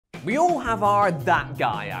We all have our that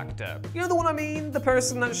guy actor. You know the one I mean? The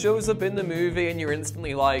person that shows up in the movie and you're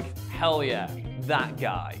instantly like, hell yeah, that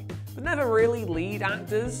guy. But never really lead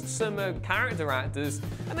actors, some are character actors,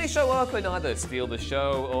 and they show up and either steal the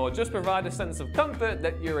show or just provide a sense of comfort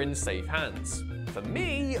that you're in safe hands. For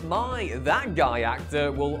me, my that guy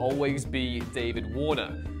actor will always be David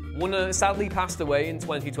Warner. Warner sadly passed away in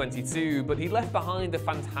 2022, but he left behind a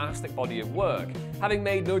fantastic body of work, having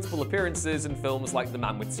made notable appearances in films like The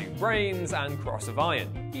Man with Two Brains and Cross of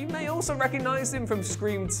Iron. You may also recognize him from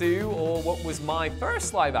Scream 2, or what was my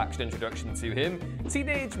first live-action introduction to him,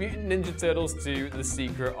 Teenage Mutant Ninja Turtles 2: The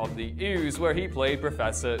Secret of the Ooze, where he played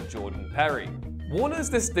Professor Jordan Perry. Warner's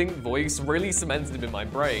distinct voice really cemented him in my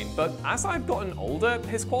brain, but as I've gotten older,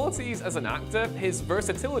 his qualities as an actor, his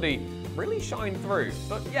versatility, really shine through.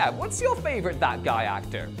 But yeah, what's your favorite that guy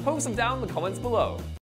actor? Post them down in the comments below.